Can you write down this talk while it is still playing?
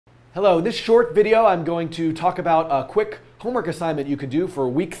Hello, in this short video I'm going to talk about a quick homework assignment you could do for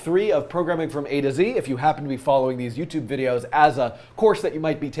week 3 of Programming from A to Z if you happen to be following these YouTube videos as a course that you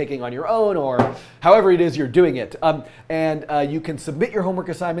might be taking on your own or however it is you're doing it. You can submit your homework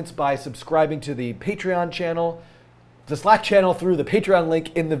assignments by subscribing to the Patreon channel, the Slack channel through the Patreon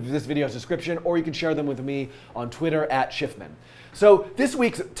link in this video's description, or you can share them with me on Twitter @Schiffman. So this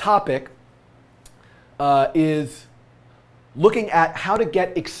week's topic is looking at how to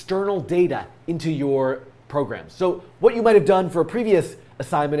get external data into your programs. So what you might have done for a previous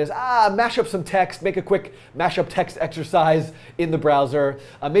assignment is mash up some text, make a quick mash up text exercise in the browser,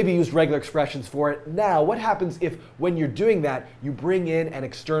 maybe use regular expressions for it. Now, what happens if when you're doing that, you bring in an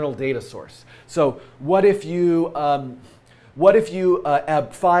external data source? So what if you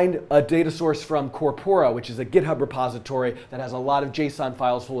find a data source from Corpora, which is a GitHub repository that has a lot of JSON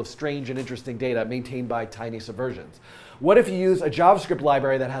files full of strange and interesting data maintained by tiny subversions? What if you use a JavaScript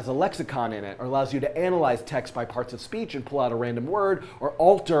library that has a lexicon in it, or allows you to analyze text by parts of speech and pull out a random word, or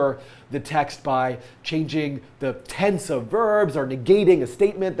alter the text by changing the tense of verbs or negating a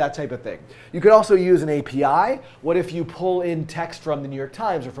statement, that type of thing? You could also use an API. What if you pull in text from the New York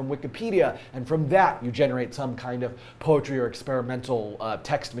Times or from Wikipedia, and from that you generate some kind of poetry or experimental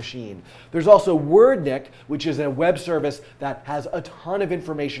text machine? There's also WordNik, which is a web service that has a ton of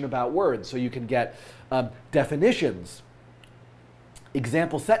information about words, so you can get definitions,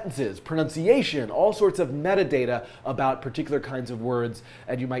 example sentences, pronunciation, all sorts of metadata about particular kinds of words,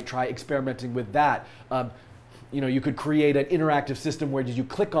 and you might try experimenting with that. You could create an interactive system where you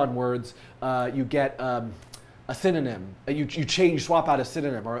click on words, you get a synonym, you swap out a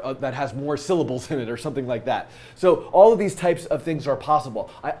synonym or that has more syllables in it or something like that. So all of these types of things are possible.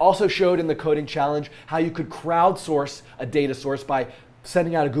 I also showed in the coding challenge how you could crowdsource a data source by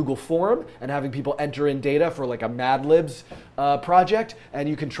sending out a Google form and having people enter in data for like a Mad Libs project, and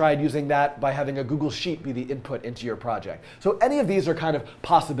you can try using that by having a Google Sheet be the input into your project. So any of these are kind of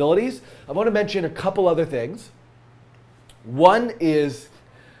possibilities. I want to mention a couple other things. One is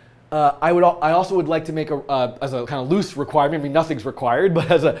I also would like to make as a kind of loose requirement, I mean nothing's required,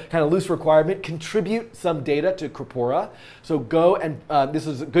 but as a kind of loose requirement, contribute some data to Corpora. So go and, this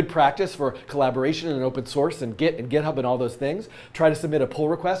is a good practice for collaboration and open source and Git and GitHub and all those things. Try to submit a pull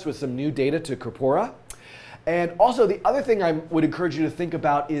request with some new data to Corpora. And also the other thing I would encourage you to think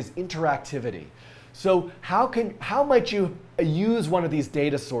about is interactivity. So how might you use one of these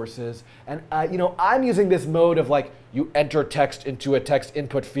data sources? And I'm using this mode of like, you enter text into a text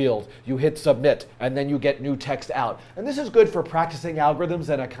input field, you hit submit, and then you get new text out. And this is good for practicing algorithms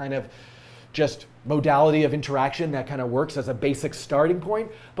and a kind of just modality of interaction that kind of works as a basic starting point.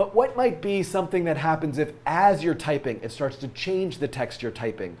 But what might be something that happens if as you're typing, it starts to change the text you're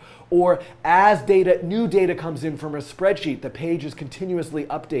typing? Or as new data comes in from a spreadsheet, the page is continuously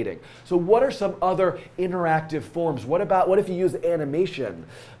updating. So what are some other interactive forms? What if you use animation?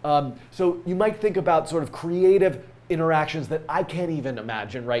 So you might think about sort of creative interactions that I can't even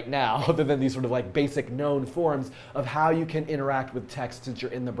imagine right now, other than these sort of like basic known forms of how you can interact with text since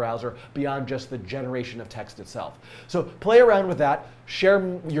you're in the browser beyond just the generation of text itself. So play around with that,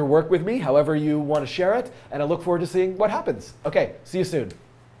 share your work with me however you want to share it, and I look forward to seeing what happens. Okay, see you soon.